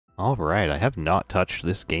Alright, I have not touched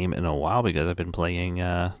this game in a while because I've been playing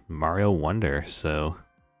Mario Wonder, so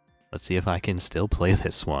let's see if I can still play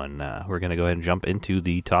this one. We're going to go ahead and jump into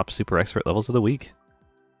the top Super Expert levels of the week.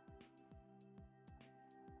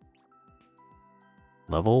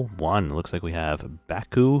 Level 1, looks like we have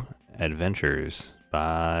Baku Adventures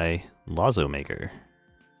by LozoMaker.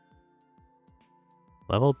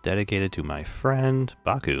 Level dedicated to my friend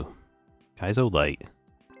Baku, Kaizo Light.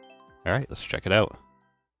 Alright, let's check it out.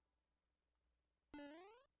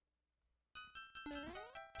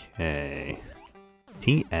 Okay.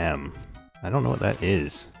 TM. I don't know what that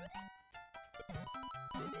is.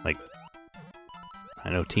 Like, I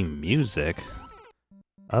know Team Music.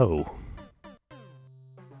 Oh.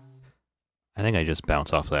 I think I just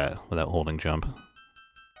bounce off that without holding jump.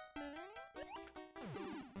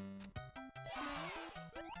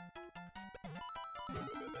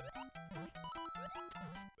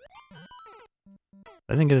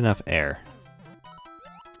 I didn't get enough air.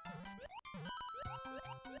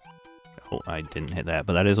 Oh, I didn't hit that,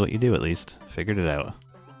 but that is what you do at least. Figured it out.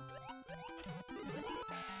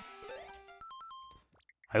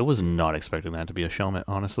 I was not expecting that to be a shelmet,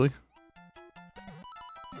 honestly.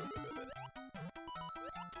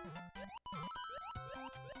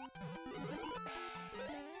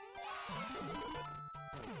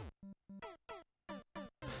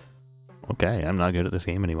 Okay, I'm not good at this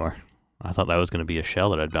game anymore. I thought that was going to be a shell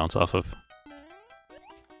that I'd bounce off of.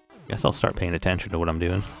 Guess I'll start paying attention to what I'm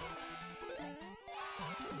doing.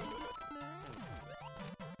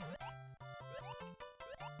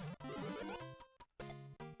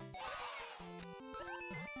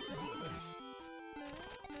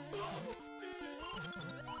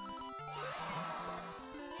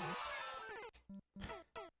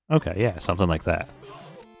 Okay, yeah, something like that.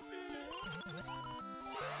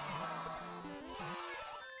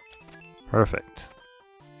 Perfect.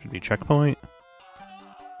 Should be checkpoint.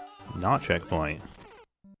 Not checkpoint.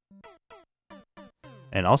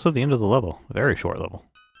 And also the end of the level. Very short level.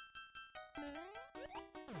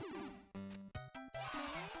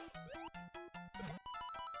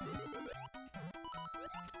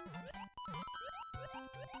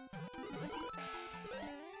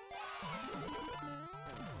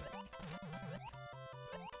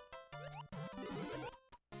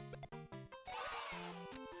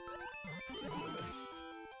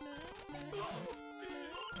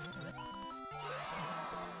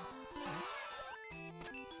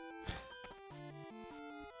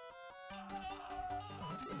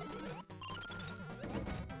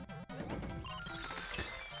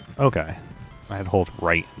 Okay. I had to hold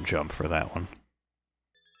right and jump for that one.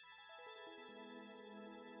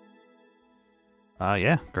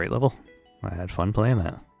 Yeah, great level. I had fun playing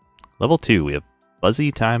that. Level 2, we have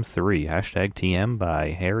Buzzie Time 3, hashtag TM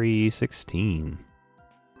by Harry16.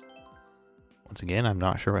 Once again, I'm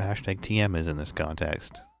not sure what hashtag TM is in this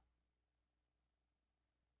context.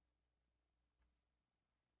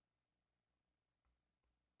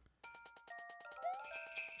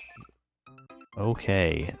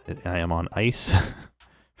 Okay, I am on ice.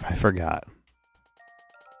 I forgot.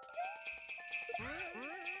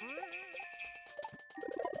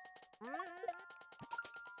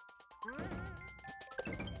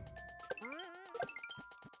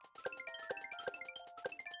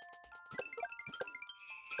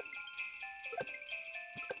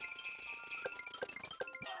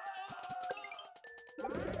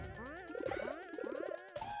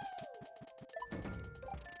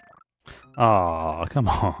 Aw, come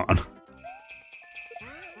on.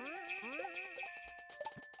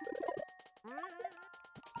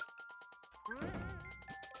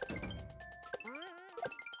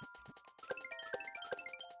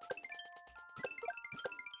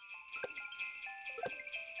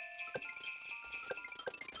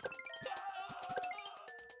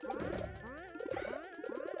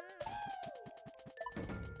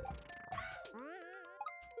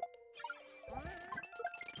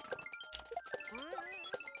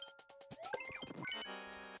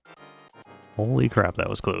 Holy crap, that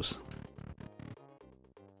was close.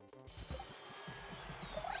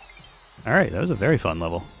 Alright, that was a very fun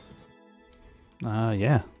level.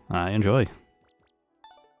 Yeah, I enjoy.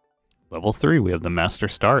 Level 3, we have the Master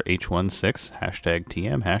Star H16, hashtag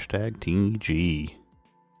TM, hashtag TG.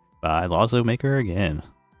 By LozoMaker again.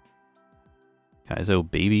 Kaizo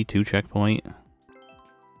Baby 2 checkpoint.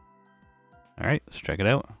 Alright, let's check it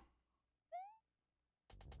out.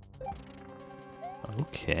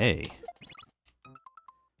 Okay.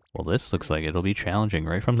 Well, this looks like it'll be challenging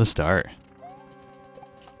right from the start.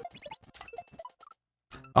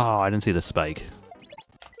 Oh, I didn't see the spike.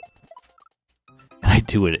 And I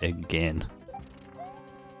do it again.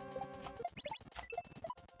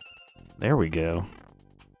 There we go.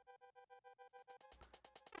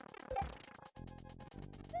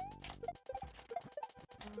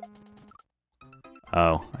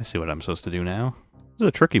 Oh, I see what I'm supposed to do now. This is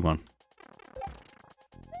a tricky one.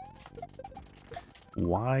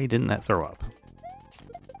 Why didn't that throw up?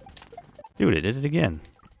 Dude, it did it again.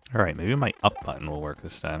 Alright, maybe my up button will work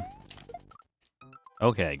this time.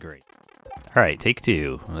 Okay, great. Alright, take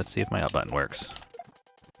two. Let's see if my up button works.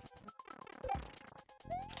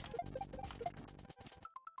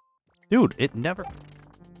 Dude, it never...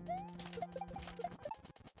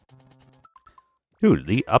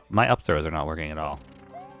 Dude, my up throws are not working at all.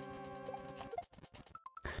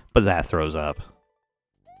 But that throws up.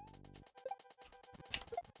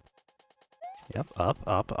 Yep, up,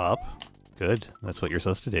 up, up. Good. That's what you're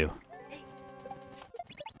supposed to do.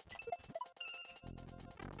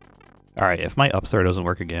 Alright, if my up throw doesn't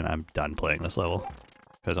work again, I'm done playing this level.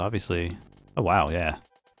 Because obviously... Oh wow, yeah.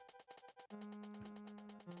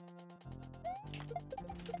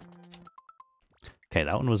 Okay,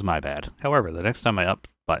 that one was my bad. However, the next time my up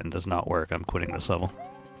button does not work, I'm quitting this level.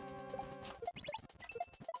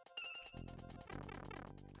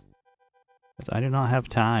 I do not have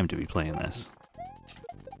time to be playing this.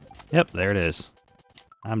 Yep, there it is.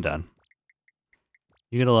 I'm done.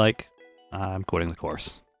 You get a like. I'm quitting the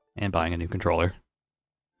course. And buying a new controller.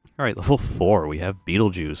 Alright, level 4, we have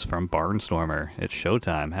Beetlejuice from Barnstormr. It's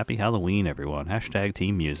showtime. Happy Halloween, everyone. Hashtag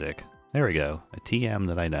team music. There we go. A TM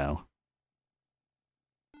that I know.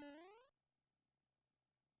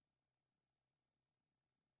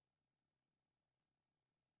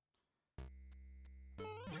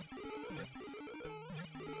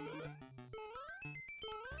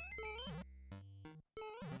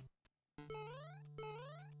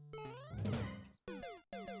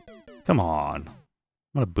 Come on. I'm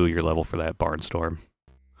gonna boo your level for that, Barnstorm.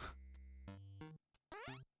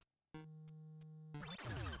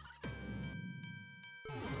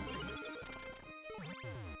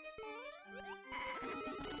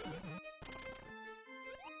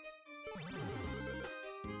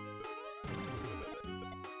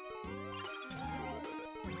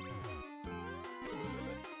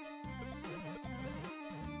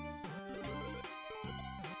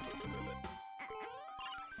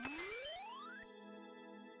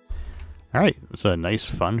 Alright, it's a nice,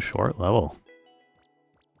 fun, short level.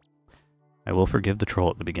 I will forgive the troll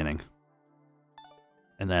at the beginning.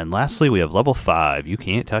 And then lastly, we have level 5, You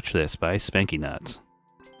Can't Touch This by Spankynutz.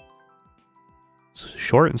 It's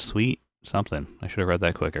short and sweet, something. I should have read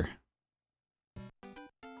that quicker.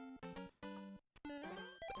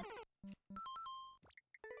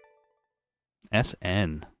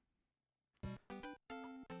 SN.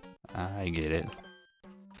 I get it.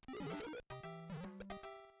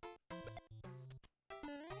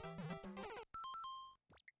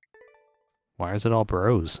 Why is it all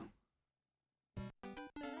bros?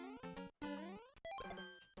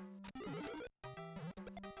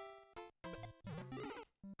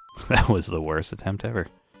 That was the worst attempt ever.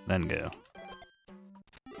 Then go.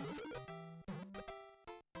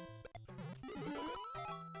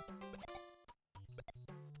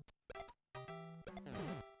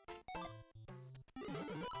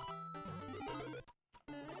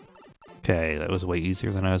 Okay, that was way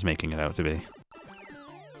easier than I was making it out to be.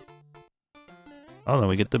 Oh, then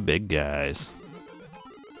we get the big guys.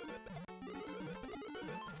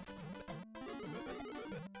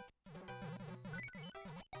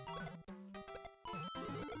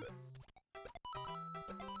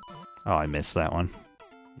 Oh, I missed that one.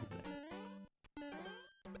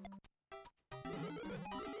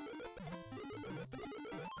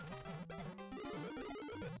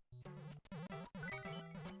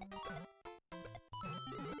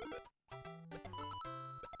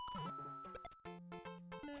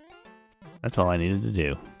 That's all I needed to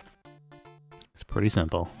do. It's pretty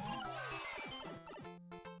simple.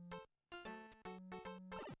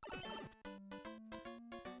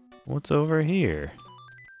 What's over here?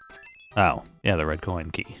 Oh, yeah, the red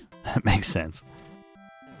coin key. That makes sense.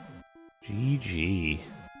 GG.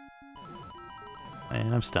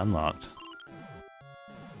 And I'm stun locked.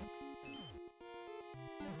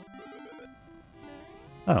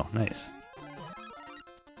 Oh, nice.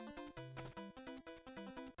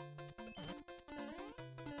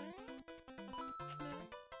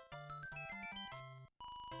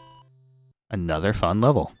 Another fun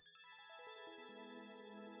level.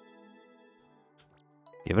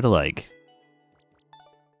 Give it a like.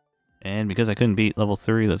 And because I couldn't beat level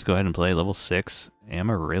 3, let's go ahead and play level 6,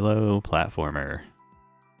 Amarillo Platformer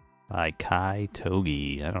by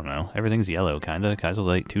Kytoge. I don't know. Everything's yellow, kinda. Kai's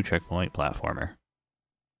like 2 checkpoint platformer.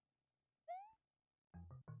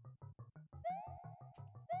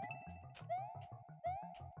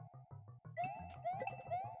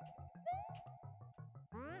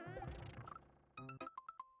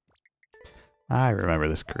 I remember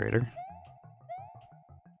this creator.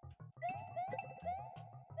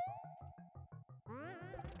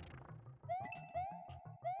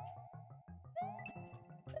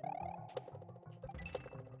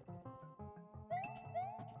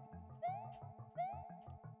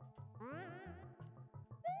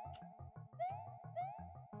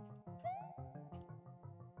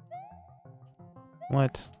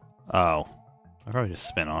 What? Oh. I'll probably just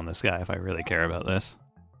spin on this guy if I really care about this.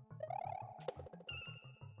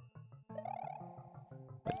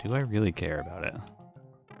 But do I really care about it?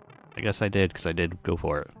 I guess I did, because I did go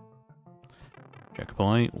for it.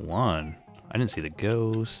 Checkpoint 1. I didn't see the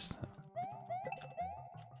ghost.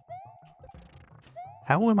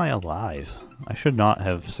 How am I alive? I should not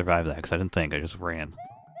have survived that, because I didn't think. I just ran.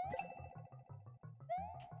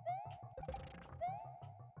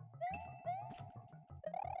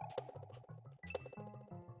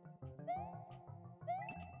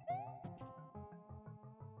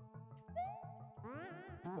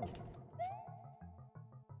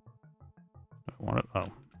 Oh,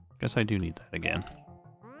 guess I do need that again.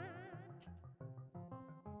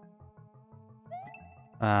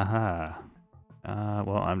 Aha.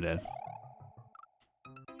 Well, I'm dead.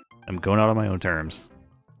 I'm going out on my own terms.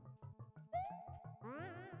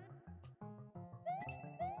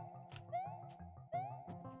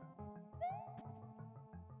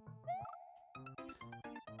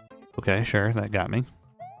 Okay, sure, that got me.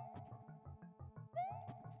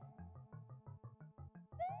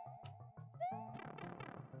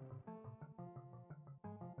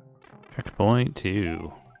 Checkpoint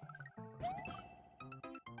 2.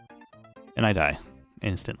 And I die.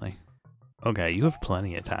 Instantly. Okay, you have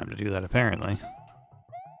plenty of time to do that, apparently.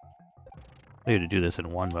 I need to do this in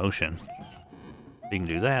one motion. You can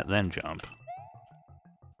do that, then jump.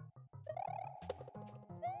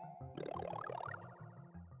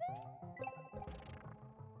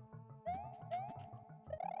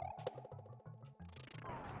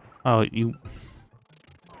 Oh, you...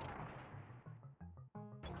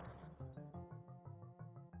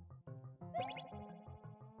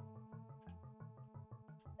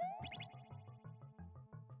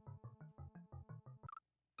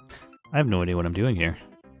 I have no idea what I'm doing here.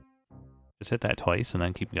 Just hit that twice and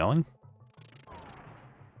then keep going?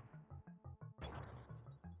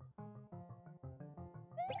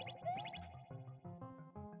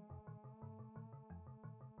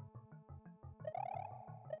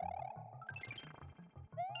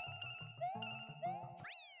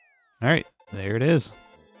 Alright, there it is.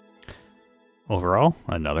 Overall,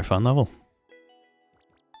 another fun level.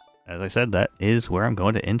 As I said, that is where I'm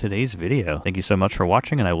going to end today's video. Thank you so much for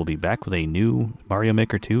watching, and I will be back with a new Mario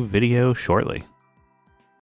Maker 2 video shortly.